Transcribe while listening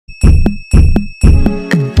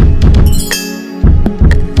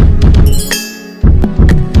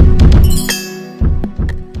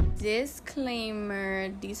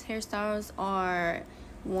hairstyles are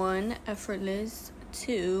 1, effortless,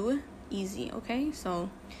 2, easy. Okay, so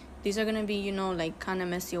these are gonna be, you know, like kind of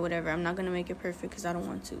messy or whatever. I'm not gonna make it perfect because I don't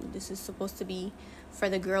want to. This is supposed to be for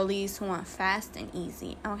the girlies who want fast and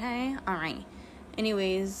easy. Okay, all right.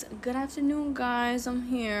 Anyways, good afternoon, guys. I'm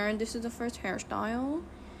here. This is the first hairstyle,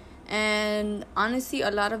 and honestly,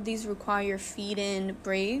 a lot of these require feed-in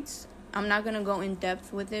braids. I'm not gonna go in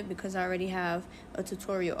depth with it because I already have a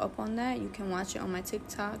tutorial up on that. You can watch it on my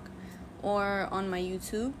TikTok or on my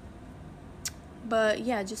YouTube. But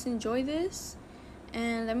yeah, just enjoy this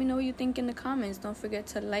and let me know what you think in the comments. Don't forget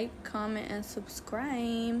to like, comment, and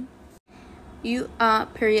subscribe. You are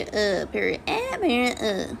period period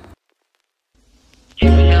period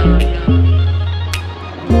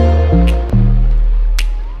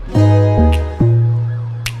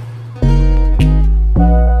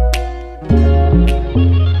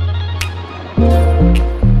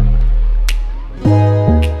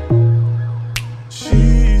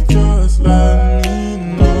She just let me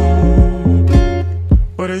know,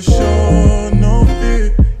 but it sure no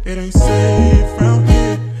fit. It ain't safe round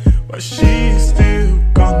here, but she still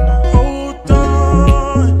gonna hold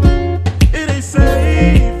on. It ain't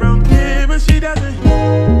safe round here, but she doesn't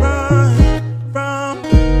run from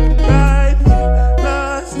right.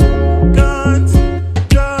 Lost guns,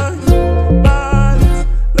 drugs, violence.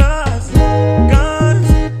 Lost guns,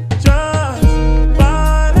 drugs,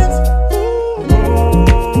 violence. Ooh,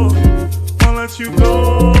 won't let you go,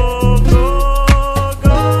 go,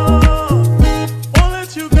 go.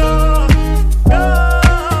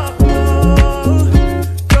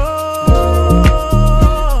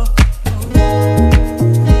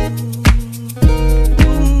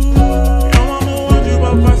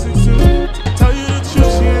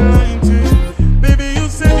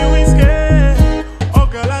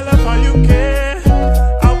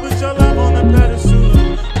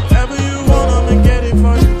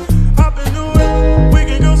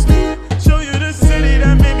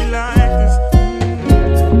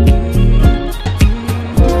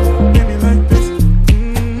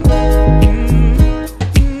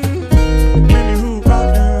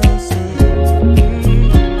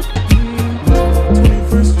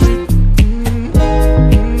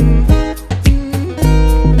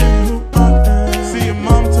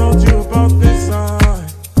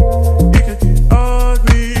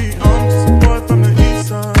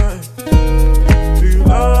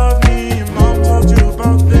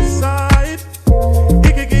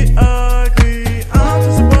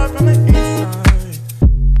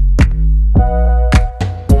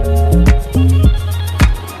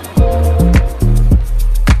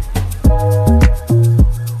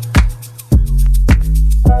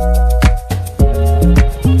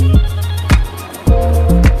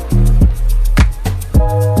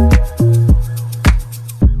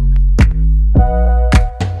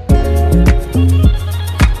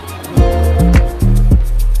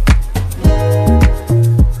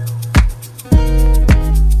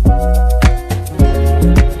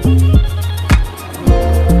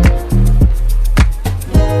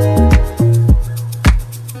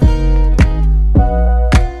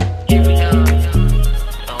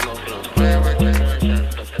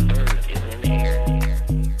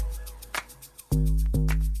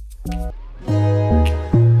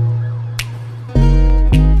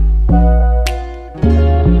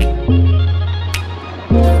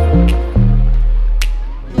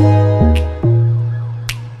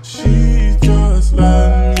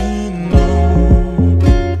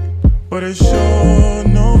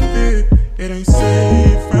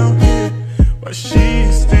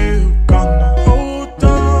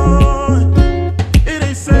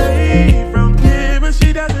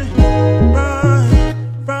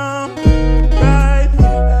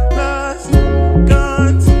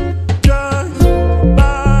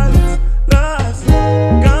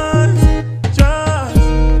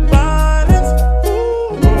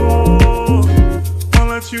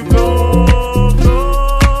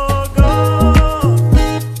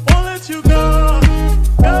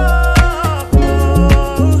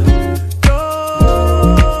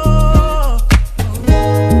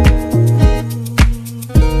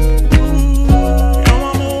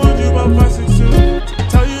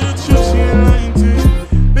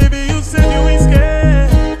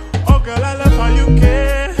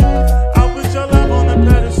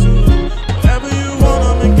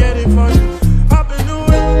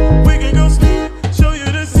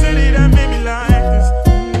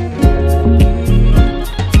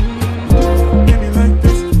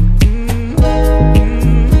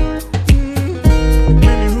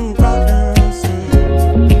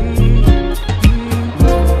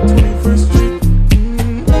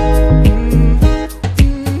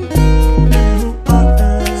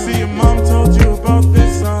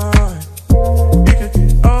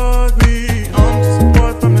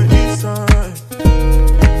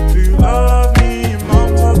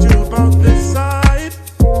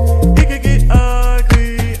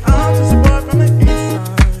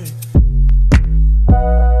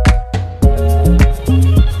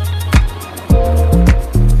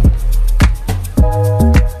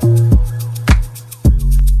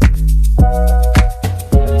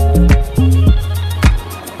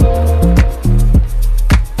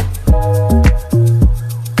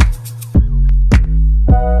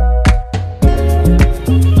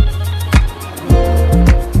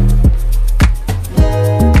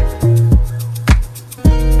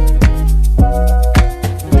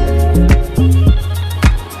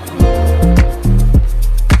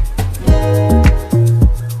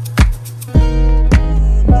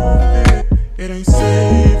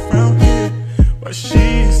 safe round here, but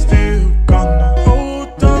she